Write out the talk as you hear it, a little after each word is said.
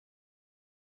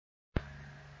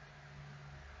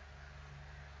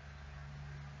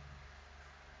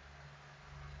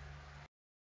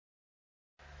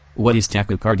What is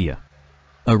tachycardia?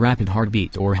 A rapid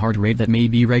heartbeat or heart rate that may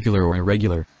be regular or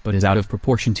irregular, but is out of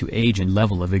proportion to age and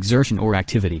level of exertion or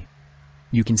activity.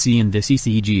 You can see in this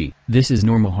ECG, this is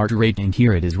normal heart rate and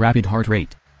here it is rapid heart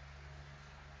rate.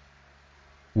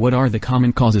 What are the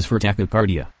common causes for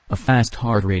tachycardia? A fast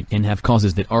heart rate can have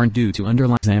causes that aren't due to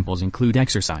underlying. Examples include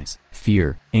exercise,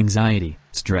 fear, anxiety,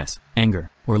 stress,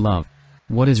 anger, or love.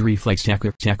 What is reflex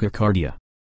tachycardia?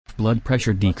 If blood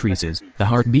pressure decreases, the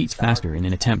heart beats faster in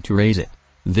an attempt to raise it.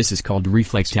 This is called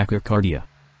reflex tachycardia.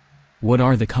 What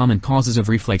are the common causes of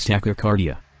reflex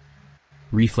tachycardia?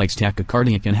 Reflex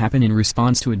tachycardia can happen in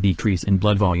response to a decrease in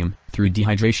blood volume, through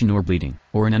dehydration or bleeding,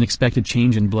 or an unexpected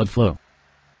change in blood flow.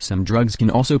 Some drugs can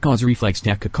also cause reflex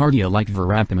tachycardia like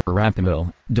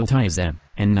verapamil, diltiazem,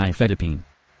 and nifedipine.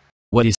 What is